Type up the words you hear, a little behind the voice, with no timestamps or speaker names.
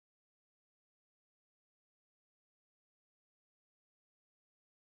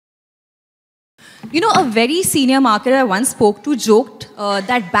You know, a very senior marketer I once spoke to joked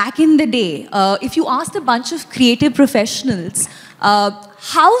that back in the day, if you asked a bunch of creative professionals,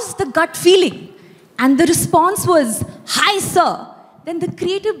 how's the gut feeling? And the response was, hi, sir. Then the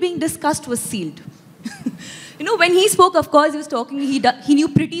creative being discussed was sealed. You know, when he spoke, of course, he was talking, he knew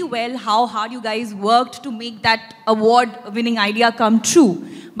pretty well how hard you guys worked to make that award-winning idea come true.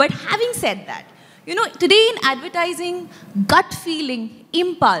 But having said that, you know, today in advertising, gut feeling,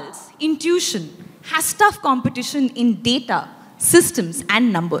 impulse, intuition has tough competition in data, systems,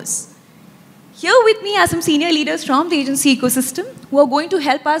 and numbers. Here with me are some senior leaders from the agency ecosystem who are going to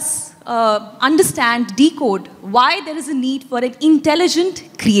help us understand, decode why there is a need for an intelligent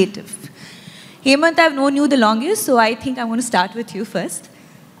creative. Hemant, I've known you the longest, so I think I'm going to start with you first.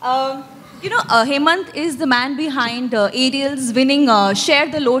 Hemant is the man behind Ariel's winning Share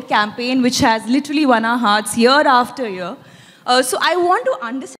the Load campaign, which has literally won our hearts year after year. So I want to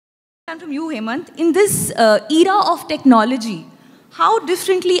understand from you, Hemant, in this era of technology, how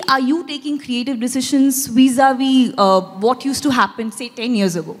differently are you taking creative decisions vis-a-vis what used to happen, say, 10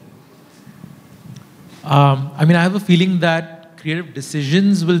 years ago? I have a feeling that creative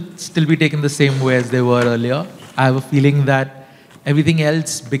decisions will still be taken the same way as they were earlier. I have a feeling that everything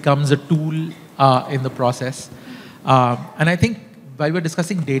else becomes a tool in the process. And I think while we're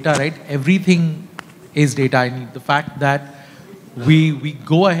discussing data, right, everything is data. I mean, the fact that we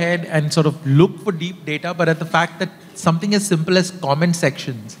go ahead and sort of look for deep data, but at the fact that something as simple as comment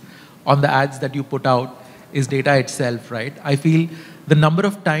sections on the ads that you put out is data itself, right? I feel the number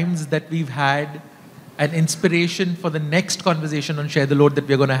of times that we've had an inspiration for the next conversation on Share the Load that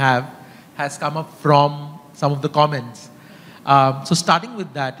we're going to have has come up from some of the comments. So starting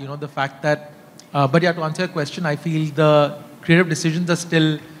with that, you know, the fact that, but yeah, to answer your question, I feel the creative decisions are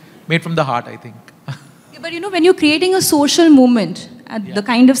still made from the heart, I think. Yeah, but you know, when you're creating a social movement at the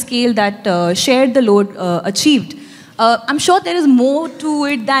kind of scale that Share the Load achieved, I'm sure there is more to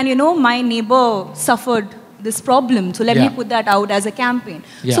it than, you know, my neighbor suffered this problem, so let me put that out as a campaign.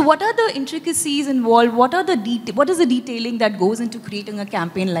 So what are the intricacies involved? What is the detailing that goes into creating a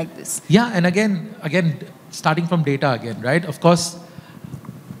campaign like this? Yeah, and again, starting from data again, right? Of course,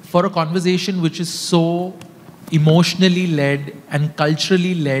 for a conversation which is so emotionally led and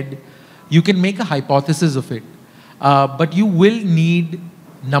culturally led, you can make a hypothesis of it. But you will need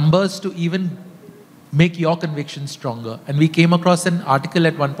numbers to even make your conviction stronger. And we came across an article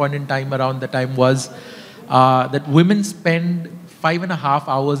at one point in time around the time was that women spend 5.5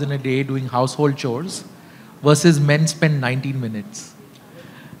 hours in a day doing household chores versus men spend 19 minutes.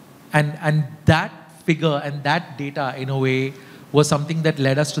 And that figure and that data, in a way, was something that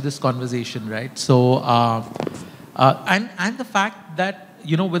led us to this conversation, right? So, and the fact that,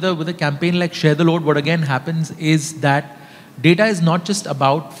 you know, with a campaign like Share the Load, what again happens is that data is not just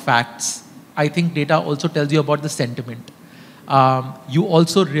about facts. I think data also tells you about the sentiment. You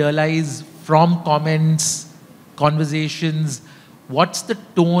also realize from comments, conversations, what's the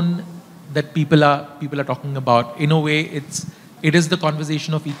tone that people are talking about. In a way, it is the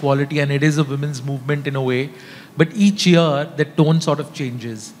conversation of equality and it is a women's movement in a way. But each year, the tone sort of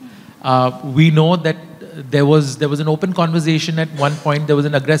changes. We know that there was an open conversation at one point, there was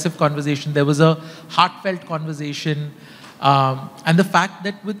an aggressive conversation, there was a heartfelt conversation. And the fact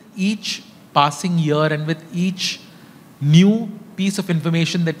that with each passing year and with each new piece of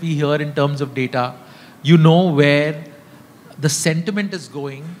information that we hear in terms of data, you know where the sentiment is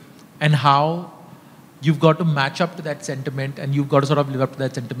going and how you've got to match up to that sentiment and you've got to sort of live up to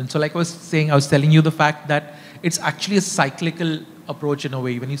that sentiment. So like I was saying, I was telling you the fact that it's actually a cyclical approach in a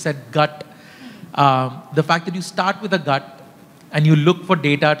way. When you said gut, the fact that you start with a gut and you look for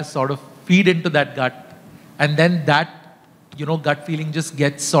data to sort of feed into that gut, and then that, you know, gut feeling just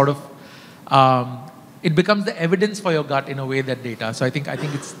gets sort of, it becomes the evidence for your gut in a way, that data. So I think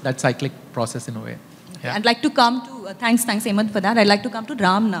it's that cyclic process in a way. Yeah. I'd like to come to, thanks Hemant for that. I'd like to come to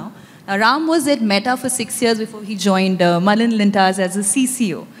Ram now. Ram was at Meta for 6 years before he joined Mullen Lintas as a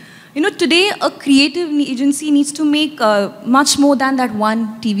CCO. You know, today a creative agency needs to make much more than that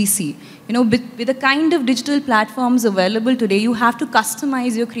one TVC. You know, with the kind of digital platforms available today, you have to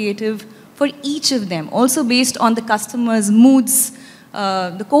customize your creative for each of them, also based on the customer's moods,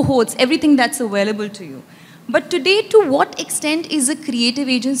 the cohorts, everything that's available to you. But today, to what extent is a creative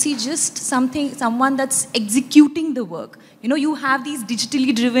agency just someone that's executing the work? You know, you have these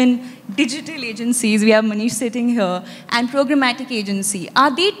digitally driven digital agencies, we have Manesh sitting here, and programmatic agency.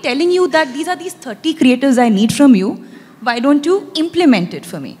 Are they telling you that these are these 30 creatives I need from you? Why don't you implement it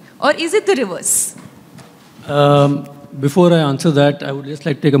for me? Or is it the reverse? Before I answer that, I would just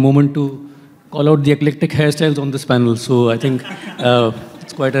like to take a moment to call out the eclectic hairstyles on this panel. So I think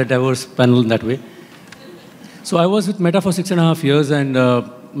it's quite a diverse panel in that way. So I was with Meta for 6.5 years, and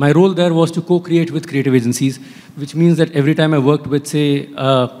my role there was to co-create with creative agencies, which means that every time I worked with, say,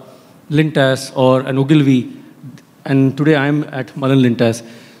 Lintas or an Ogilvy, and today I'm at Mullen Lintas.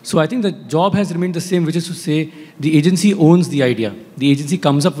 So I think the job has remained the same, which is to say the agency owns the idea. The agency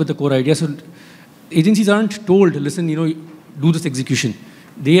comes up with the core idea. So agencies aren't told, listen, do this execution.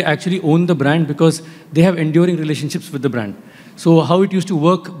 They actually own the brand because they have enduring relationships with the brand. So how it used to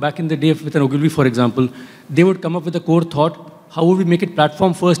work back in the day with an Ogilvy, for example, they would come up with a core thought. How would we make it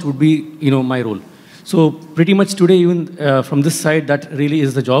platform first would be, my role. So pretty much today, even from this side, that really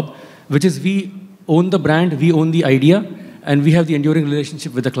is the job, which is we own the brand, we own the idea, and we have the enduring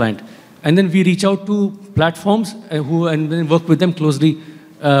relationship with the client. And then we reach out to platforms and then work with them closely,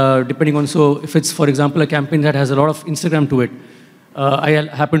 depending on, so if it's, for example, a campaign that has a lot of Instagram to it, I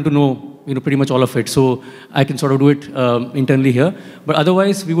happen to know pretty much all of it, so I can sort of do it internally here. But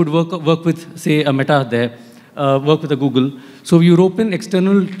otherwise, we would work with, say, a Meta there, work with a Google. So we rope in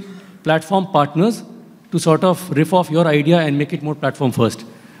external platform partners to sort of riff off your idea and make it more platform first.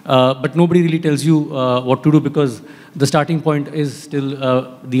 But nobody really tells you what to do because the starting point is still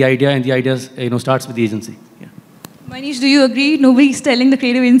the idea, and the idea starts with the agency. Yeah. Manesh, do you agree? Nobody's telling the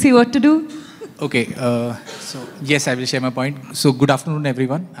creative agency what to do? Okay, so yes, I will share my point. So good afternoon,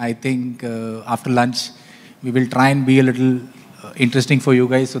 everyone. I think after lunch, we will try and be a little interesting for you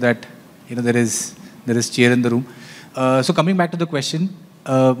guys so that there is cheer in the room. So coming back to the question,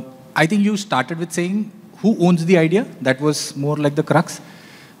 I think you started with saying who owns the idea. That was more like the crux.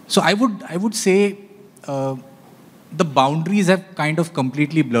 So I would say the boundaries have kind of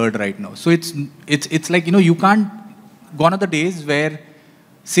completely blurred right now. So it's like you can't. Gone are the days where,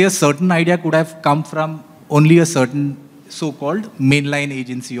 say, a certain idea could have come from only a certain so-called mainline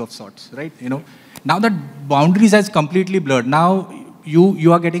agency of sorts, right? Now that boundaries has completely blurred. Now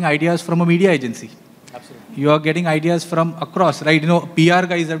you are getting ideas from a media agency. Absolutely. You are getting ideas from across, right? PR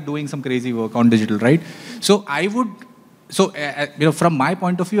guys are doing some crazy work on digital, right? So from my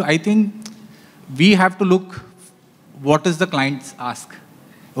point of view, I think we have to look what is the client's ask,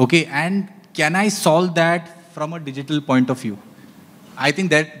 okay? And can I solve that from a digital point of view? I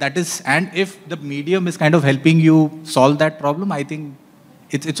think that is, and if the medium is kind of helping you solve that problem, I think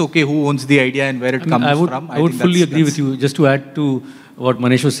it's okay who owns the idea and where it comes from. I would fully agree with you. Just to add to what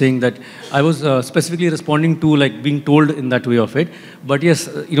Manesh was saying, that I was specifically responding to like being told in that way of it. But yes,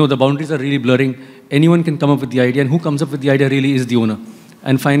 the boundaries are really blurring. Anyone can come up with the idea, and who comes up with the idea really is the owner.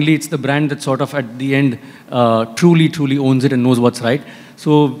 And finally, it's the brand that sort of at the end truly owns it and knows what's right.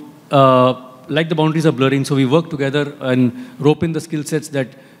 So like the boundaries are blurring, so we work together and rope in the skill sets that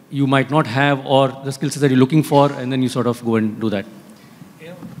you might not have or the skill sets that you're looking for, and then you sort of go and do that.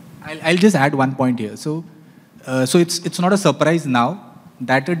 I'll just add one point here. So it's not a surprise now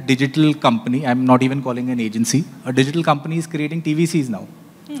that a digital company, I'm not even calling an agency, a digital company is creating TVCs now.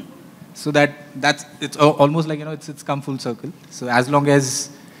 So it's almost like, it's come full circle. So as long as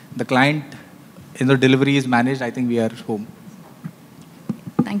the client in the delivery is managed, I think we are home.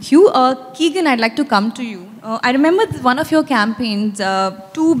 Thank you. Keegan, I'd like to come to you. I remember one of your campaigns,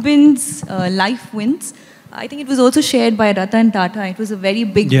 2 bins, life wins. I think it was also shared by Ratan Tata. It was a very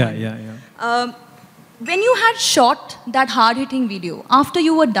big one. Yeah. When you had shot that hard-hitting video, after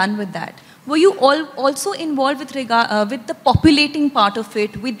you were done with that, were you also involved with the populating part of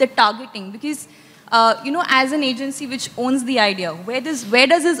it, with the targeting? Because, as an agency which owns the idea, where does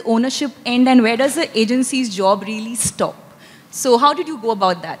its ownership end and where does the agency's job really stop? So how did you go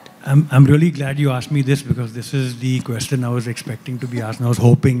about that? I'm really glad you asked me this because this is the question I was expecting to be asked and I was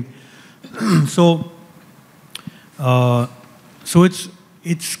hoping. So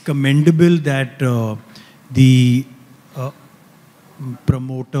it's commendable that the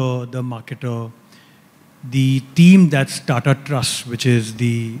promoter, the marketer, the team that's Tata Trust, which is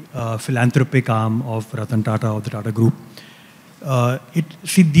the philanthropic arm of Ratan Tata, of the Tata Group.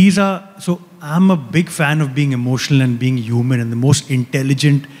 So I'm a big fan of being emotional and being human, and the most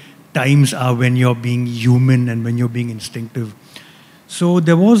intelligent times are when you're being human and when you're being instinctive. So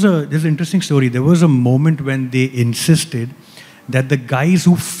there's an interesting story. There was a moment when they insisted that the guys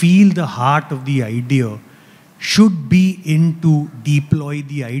who feel the heart of the idea should be in to deploy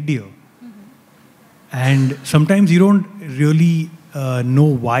the idea. And sometimes you don't really know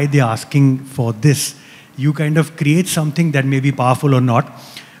why they're asking for this. You kind of create something that may be powerful or not,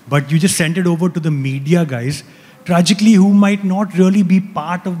 but you just send it over to the media guys, tragically, who might not really be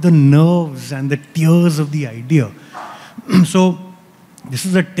part of the nerves and the tears of the idea. So this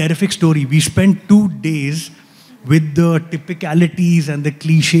is a terrific story. We spent 2 days with the typicalities and the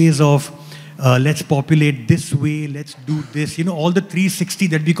cliches of let's populate this way, let's do this, all the 360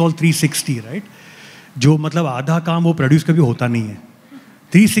 that we call 360, right? जो मतलब आधा काम वो produce कभी होता नहीं है.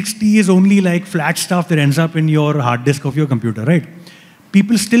 360 is only like flat stuff that ends up in your hard disk of your computer, right?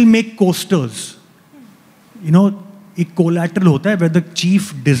 People still make coasters. You know, एक collateral होता है where the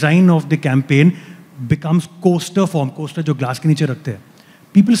chief design of the campaign becomes coaster form. Coaster जो glass के नीचे रखते हैं.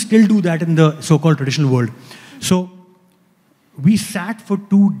 People still do that in the so-called traditional world. So we sat for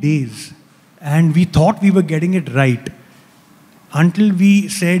 2 days and we thought we were getting it right until we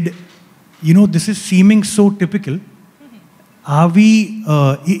said, you know, this is seeming so typical. Are we,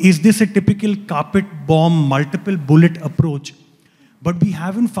 is this a typical carpet bomb, multiple bullet approach? But we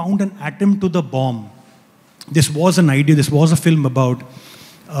haven't found an atom to the bomb. This was an idea, this was a film about,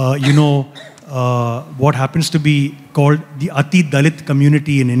 you know, what happens to be called the Ati Dalit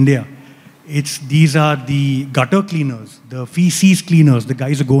community in India. These are the gutter cleaners, the feces cleaners, the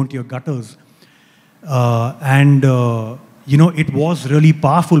guys who go into your gutters. You know, it was really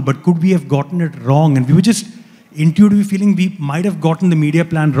powerful, but could we have gotten it wrong? And we were just intuitively feeling we might have gotten the media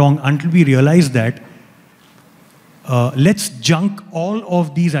plan wrong until we realized that let's junk all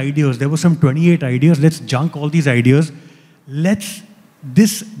of these ideas. There were some 28 ideas. Let's junk all these ideas.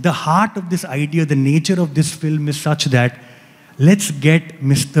 The heart of this idea, the nature of this film is such that let's get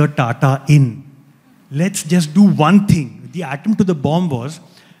Mr. Tata in. Let's just do one thing. The atom to the bomb was,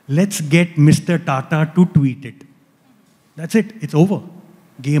 let's get Mr. Tata to tweet it. That's it. It's over.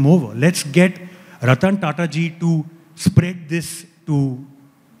 Game over. Let's get Ratan Tata ji to spread this, to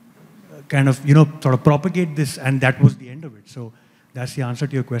kind of, you know, sort of propagate this, and that was the end of it. So that's the answer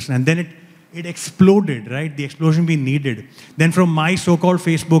to your question. And then it exploded, right? The explosion we needed. Then from my so-called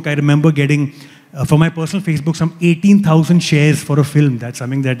Facebook, I remember getting, for my personal Facebook, some 18,000 shares for a film. That's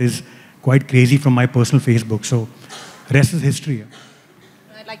something that is quite crazy from my personal Facebook. So rest is history.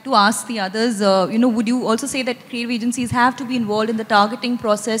 I'd like to ask the others, you know, would you also say that creative agencies have to be involved in the targeting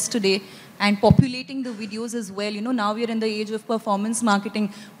process today and populating the videos as well? You know, now we're in the age of performance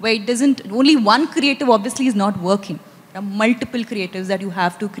marketing where it doesn't, only one creative obviously is not working. There are multiple creatives that you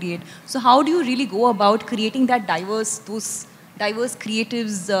have to create. So how do you really go about creating that those diverse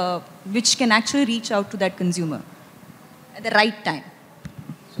creatives which can actually reach out to that consumer at the right time?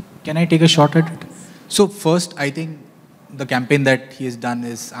 Can I take a shot at it? So first, I think the campaign that he has done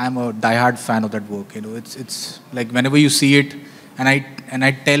is, I'm a diehard fan of that work. You know, it's like whenever you see it, and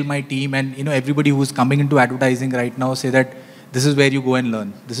I tell my team and, you know, everybody who's coming into advertising right now, say that this is where you go and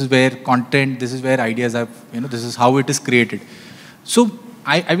learn. This is where content, this is where ideas are, you know, this is how it is created. So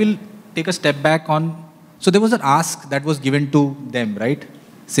I will take a step back on, so there was an ask that was given to them, right?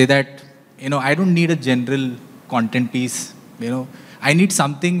 Say that, you know, I don't need a general content piece, you know, I need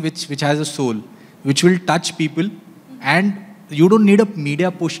something which has a soul, which will touch people, and you don't need a media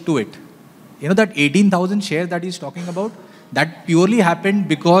push to it. You know, that 18,000 shares that he's talking about, that purely happened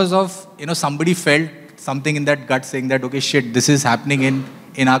because of, you know, somebody felt something in that gut saying that, okay, shit, this is happening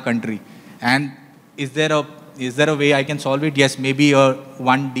in our country. And is there a way I can solve it? Yes, maybe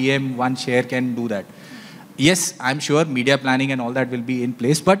one DM, one share can do that. Yes, I'm sure media planning and all that will be in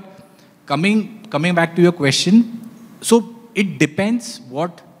place. But coming back to your question, so it depends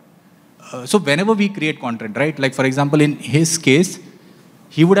what, so whenever we create content, right? Like for example, in his case,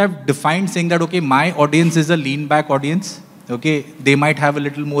 he would have defined saying that, okay, my audience is a lean back audience. Okay, they might have a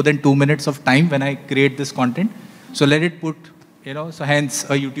little more than 2 minutes of time when I create this content. So let it put, you know, so hence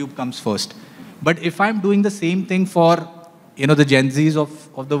a YouTube comes first. But if I'm doing the same thing for, you know, the Gen Zs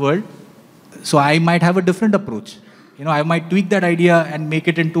of the world, so I might have a different approach. You know, I might tweak that idea and make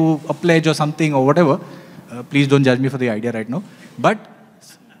it into a pledge or something or whatever. Please don't judge me for the idea right now. But,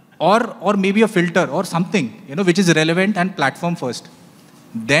 or maybe a filter or something, you know, which is relevant and platform first.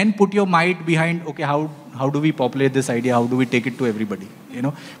 Then put your might behind, okay, how do we populate this idea? How do we take it to everybody? You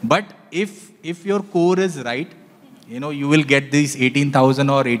know, but if your core is right, you know, you will get these 18,000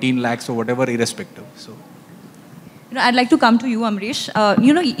 or 18 lakhs or whatever, irrespective. So, you know, I'd like to come to you, Amaresh.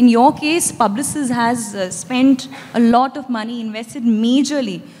 You know, in your case, Publicis has spent a lot of money, invested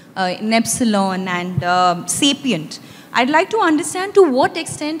majorly in Epsilon and Sapient. I'd like to understand to what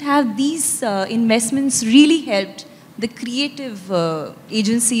extent have these investments really helped the creative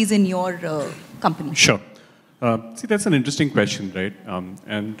agencies in your company? Sure. See, that's an interesting question, right?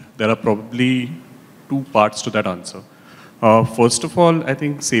 And there are probably 2 parts to that answer. First of all, I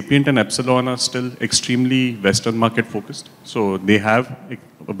think Sapient and Epsilon are still extremely Western market focused. So they have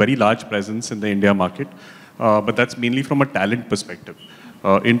a very large presence in the India market, but that's mainly from a talent perspective.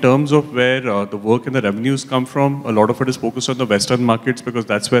 In terms of where the work and the revenues come from, a lot of it is focused on the Western markets because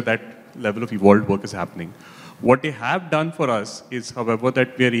that's where that level of evolved work is happening. What they have done for us is, however,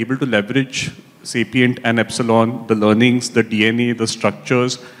 that we are able to leverage Sapient and Epsilon, the learnings, the DNA, the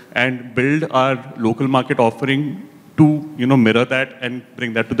structures, and build our local market offering to mirror that and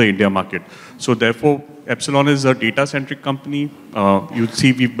bring that to the India market. So therefore, Epsilon is a data-centric company. You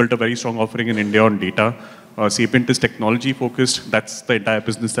see we've built a very strong offering in India on data. Sapient is technology-focused. That's the entire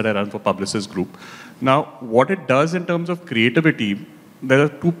business that I run for Publicis Group. Now, what it does in terms of creativity, there are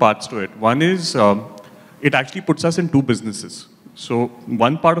two parts to it. One is it actually puts us in two businesses. So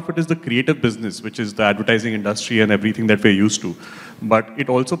one part of it is the creative business, which is the advertising industry and everything that we're used to. But it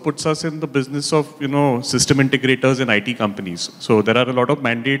also puts us in the business of, system integrators and IT companies. So there are a lot of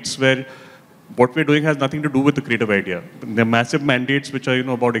mandates where what we're doing has nothing to do with the creative idea. There are massive mandates which are,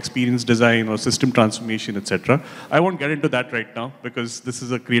 about experience design or system transformation, etc. I won't get into that right now because this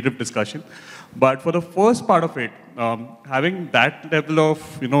is a creative discussion. But for the first part of it, having that level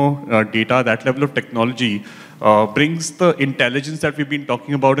of, data, that level of technology brings the intelligence that we've been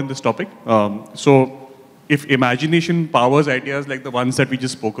talking about in this topic. So if imagination powers ideas like the ones that we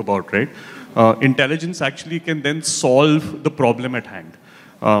just spoke about, right? Intelligence actually can then solve the problem at hand.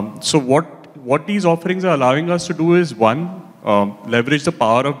 So what these offerings are allowing us to do is, one, leverage the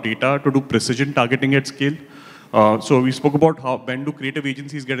power of data to do precision targeting at scale. So we spoke about when do creative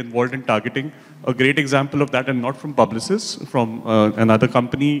agencies get involved in targeting. A great example of that, and not from Publicis, from another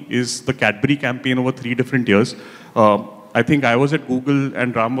company, is the Cadbury campaign over 3 different years. I think I was at Google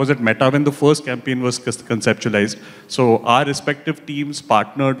and Ram was at Meta when the first campaign was conceptualized. So our respective teams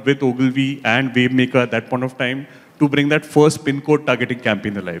partnered with Ogilvy and Wavemaker at that point of time to bring that first pin code targeting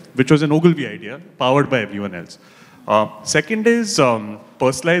campaign alive, which was an Ogilvy idea, powered by everyone else. Second is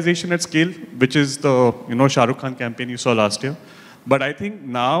personalization at scale, which is the Shah Rukh Khan campaign you saw last year. But I think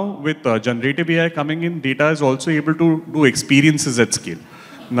now with generative AI coming in, data is also able to do experiences at scale.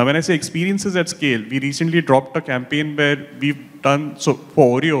 Now, when I say experiences at scale, we recently dropped a campaign where we've done, so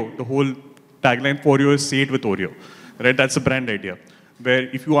for Oreo, the whole tagline for Oreo is "Say it with Oreo," right? That's a brand idea, where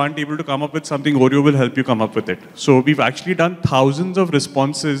if you aren't able to come up with something, Oreo will help you come up with it. So we've actually done thousands of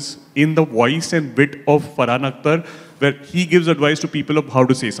responses in the voice and wit of Farhan Akhtar, where he gives advice to people of how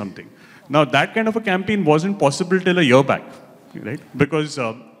to say something. Now, that kind of a campaign wasn't possible till a year back, right? Because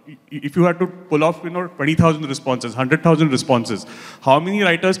if you had to pull off 20,000 responses, 100,000 responses, how many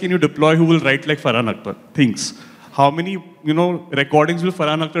writers can you deploy who will write like Farhan Akhtar? Things. How many recordings will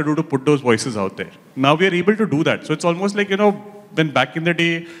Farhan Akhtar do to put those voices out there? Now we are able to do that. So it's almost like when back in the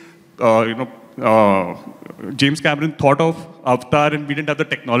day, James Cameron thought of Avatar and we didn't have the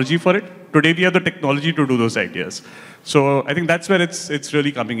technology for it. Today we have the technology to do those ideas. So I think that's where it's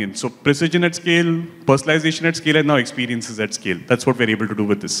really coming in. So precision at scale, personalization at scale, and now experiences at scale. That's what we're able to do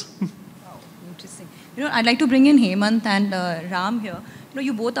with this. Wow, interesting. I'd like to bring in Hemant and Ram here.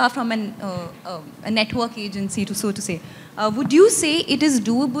 You both are from a network agency, so to say. Would you say it is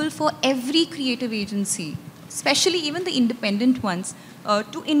doable for every creative agency, especially even the independent ones,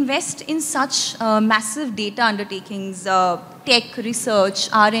 to invest in such massive data undertakings, tech, research,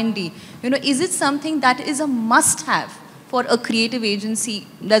 R&D? Is it something that is a must-have for a creative agency,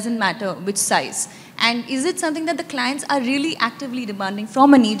 doesn't matter which size? And is it something that the clients are really actively demanding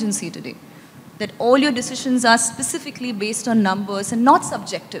from an agency today? That all your decisions are specifically based on numbers and not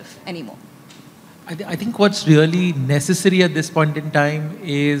subjective anymore? I think what's really necessary at this point in time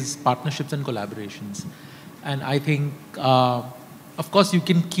is partnerships and collaborations. And I think, of course, you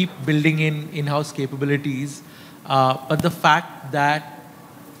can keep building in-house capabilities, but the fact that,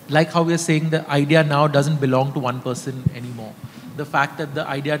 like how we are saying, the idea now doesn't belong to one person anymore. The fact that the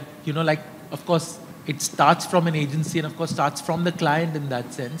idea, of course, it starts from an agency and, of course, starts from the client in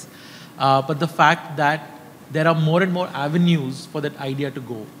that sense. But the fact that there are more and more avenues for that idea to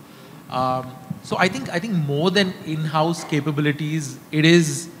go. So I think more than in-house capabilities, it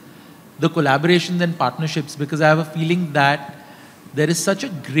is the collaborations and partnerships, because I have a feeling that there is such a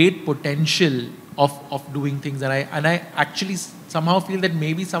great potential of doing things, and I actually somehow feel that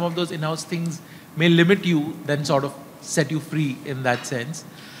maybe some of those in-house things may limit you than sort of set you free in that sense.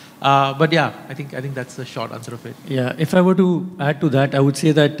 But yeah, I think that's the short answer of it. Yeah, if I were to add to that, I would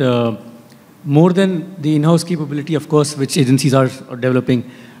say that more than the in-house capability, of course, which agencies are developing,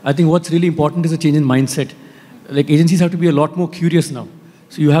 I think what's really important is a change in mindset. Like, agencies have to be a lot more curious now.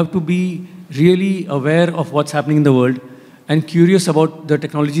 So you have to be really aware of what's happening in the world and curious about the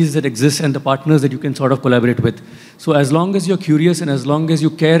technologies that exist and the partners that you can sort of collaborate with. So as long as you're curious and as long as you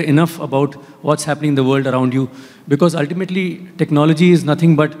care enough about what's happening in the world around you, because ultimately technology is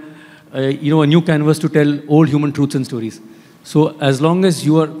nothing but a new canvas to tell old human truths and stories. So as long as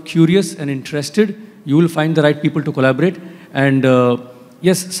you are curious and interested, you will find the right people to collaborate. And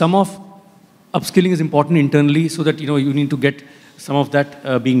yes, some of upskilling is important internally so that you need to get some of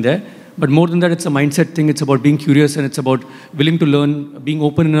that being there. But more than that, it's a mindset thing. It's about being curious, and it's about willing to learn, being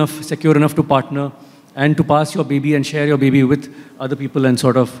open enough, secure enough to partner, and to pass your baby and share your baby with other people and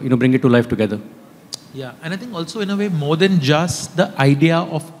sort of, bring it to life together. Yeah, and I think also in a way, more than just the idea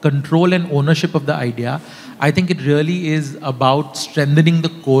of control and ownership of the idea, I think it really is about strengthening the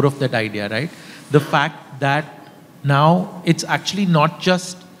core of that idea, right? The fact that now it's actually not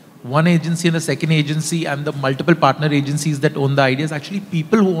just one agency and a second agency and the multiple partner agencies that own the idea, it's actually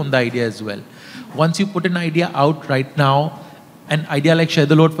people who own the idea as well. Once you put an idea out right now, an idea like Share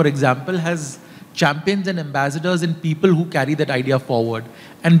the Load, for example, has champions and ambassadors and people who carry that idea forward.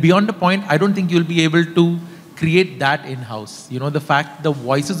 And beyond a point, I don't think you'll be able to create that in-house. The fact, the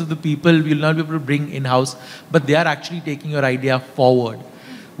voices of the people will not be able to bring in-house, but they are actually taking your idea forward.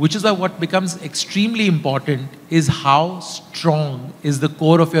 Which is why what becomes extremely important is how strong is the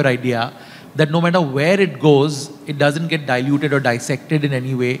core of your idea, that no matter where it goes, it doesn't get diluted or dissected in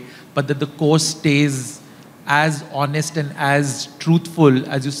any way, but that the core stays as honest and as truthful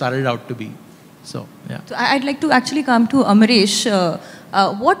as you started out to be. So, yeah. So I'd like to actually come to Amaresh.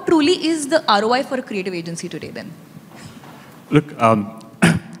 What truly is the ROI for a creative agency today then? Look,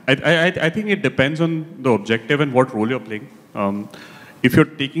 I think it depends on the objective and what role you're playing. If you're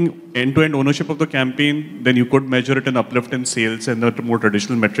taking end-to-end ownership of the campaign, then you could measure it in uplift in sales and the more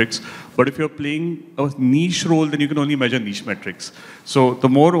traditional metrics. But if you're playing a niche role, then you can only measure niche metrics. So the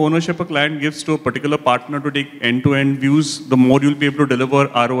more ownership a client gives to a particular partner to take end-to-end views, the more you'll be able to deliver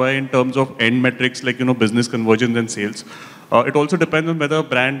ROI in terms of end metrics like business conversions and sales. It also depends on whether a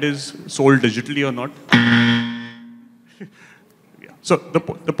brand is sold digitally or not. So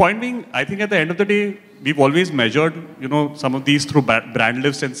the point being, I think at the end of the day, we've always measured, some of these through brand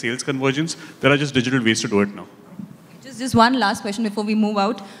lifts and sales conversions. There are just digital ways to do it now. Just one last question before we move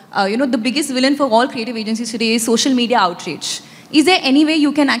out. The biggest villain for all creative agencies today is social media outrage. Is there any way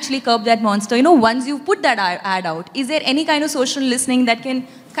you can actually curb that monster? Once you put that ad out, is there any kind of social listening that can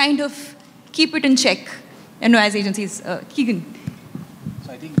kind of keep it in check? As agencies, Keegan.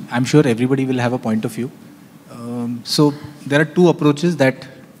 So I think, I'm sure everybody will have a point of view. So there are two approaches that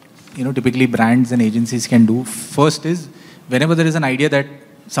typically brands and agencies can do. First is whenever there is an idea that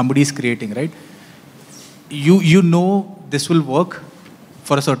somebody is creating, right? You know this will work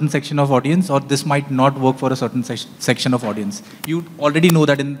for a certain section of audience, or this might not work for a certain section of audience. You already know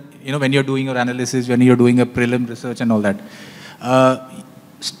that in when you're doing your analysis, when you're doing a prelim research and all that.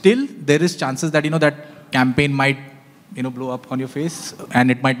 Still, there is chances that that campaign might blow up on your face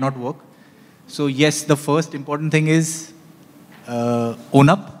and it might not work. So yes, the first important thing is own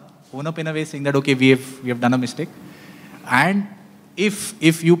up in a way, saying that okay, we have done a mistake, and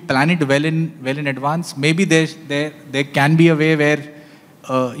if you plan it well in advance, maybe there can be a way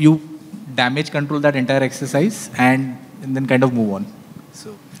where you damage control that entire exercise and then kind of move on.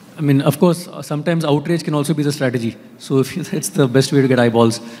 So I mean, of course, sometimes outrage can also be the strategy. So if it's the best way to get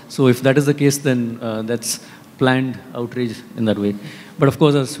eyeballs. So if that is the case, then that's planned outrage in that way. But of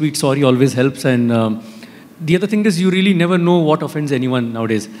course, a sweet sorry always helps. And the other thing is you really never know what offends anyone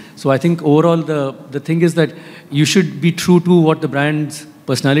nowadays. So I think overall the thing is that you should be true to what the brand's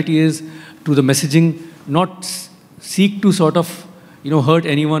personality is, to the messaging, not seek to sort of hurt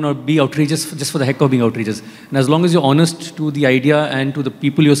anyone or be outrageous just for the heck of being outrageous. And as long as you're honest to the idea and to the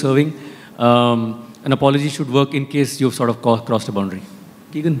people you're serving, an apology should work in case you've sort of crossed a boundary.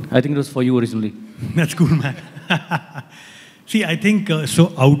 Keegan, I think it was for you originally. That's cool, man. See, I think,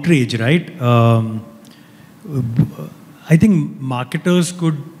 so outrage, right? I think marketers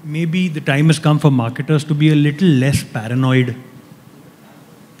maybe the time has come for marketers to be a little less paranoid.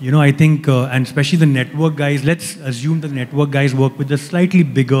 I think, and especially the network guys, let's assume the network guys work with the slightly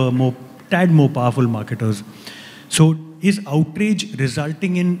bigger, tad more powerful marketers. So is outrage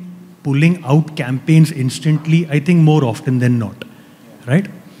resulting in pulling out campaigns instantly? I think more often than not, right?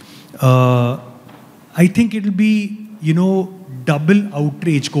 I think it'll be, double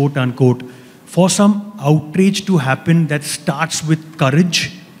outrage, quote unquote, for some outrage to happen that starts with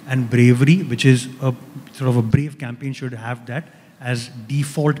courage and bravery, which is sort of a brave campaign should have that as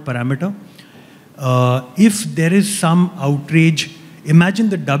default parameter. If there is some outrage, imagine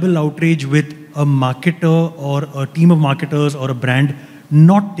the double outrage with a marketer or a team of marketers or a brand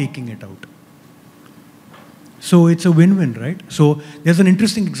not taking it out. So it's a win-win, right? So there's an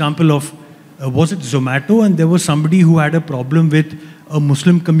interesting example of, was it Zomato? And there was somebody who had a problem with a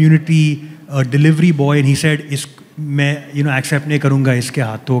Muslim community delivery boy, and he said, मैं accept नहीं करूँगा इसके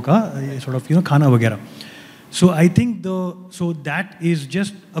हाथों का sort of खाना वगैरह. So I think so that is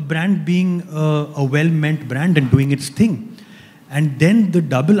just a brand being a well-meant brand and doing its thing. And then the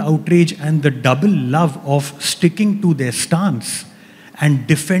double outrage and the double love of sticking to their stance and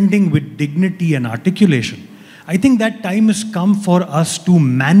defending with dignity and articulation. I think that time has come for us to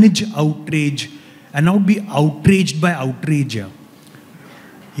manage outrage and not be outraged by outrage. Yeah.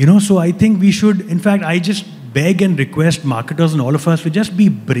 You know, so I think we should, in fact, I just beg and request marketers and all of us to just be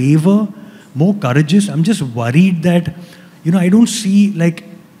braver, more courageous. I'm just worried that, you know, I don't see, like,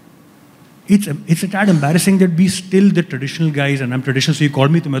 it's a tad embarrassing that we still the traditional guys, and I'm traditional, so you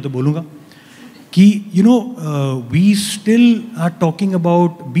called me, to main to bolunga. Ki, you know, we still are talking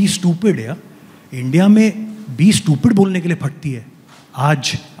about be stupid. Yeah? India mein be stupid bolne ke liye phatti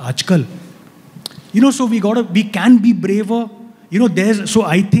hai. Aajkal. You know, so we can be braver. You know, so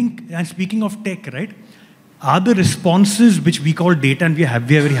I think, and speaking of tech, right, are the responses which we call data, and we are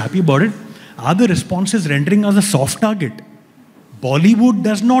very happy about it, are the responses rendering us a soft target? Bollywood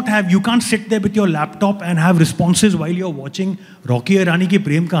does not have, you can't sit there with your laptop and have responses while you're watching Rocky and Rani ki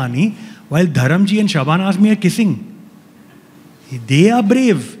Prem Kahani, while Dharamji and Shabana Azmi are kissing. They are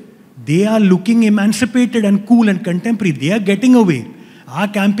brave. They are looking emancipated and cool and contemporary. They are getting away. Our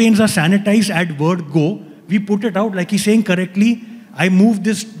campaigns are sanitized at word go. We put it out, like he's saying correctly. I moved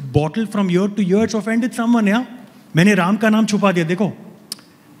this bottle from year to year. It's offended someone, yeah? मैंने राम का नाम छुपा दिया, देखो.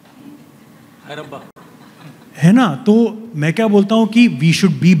 है ना? तो मैं क्या बोलता हूँ कि we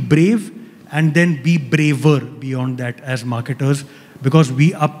should be brave and then be braver beyond that as marketers, because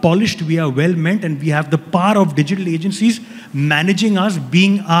we are polished, we are well meant, and we have the power of digital agencies managing us,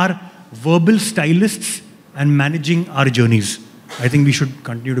 being our verbal stylists and managing our journeys. I think we should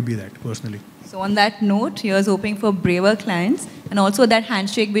continue to be that, personally. So on that note, here's hoping for braver clients and also that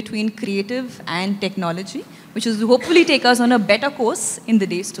handshake between creative and technology, which will hopefully take us on a better course in the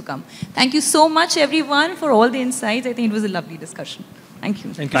days to come. Thank you so much, everyone, for all the insights. I think it was a lovely discussion. Thank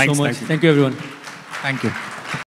you. Thank you so much. Thank you, everyone. Thank you.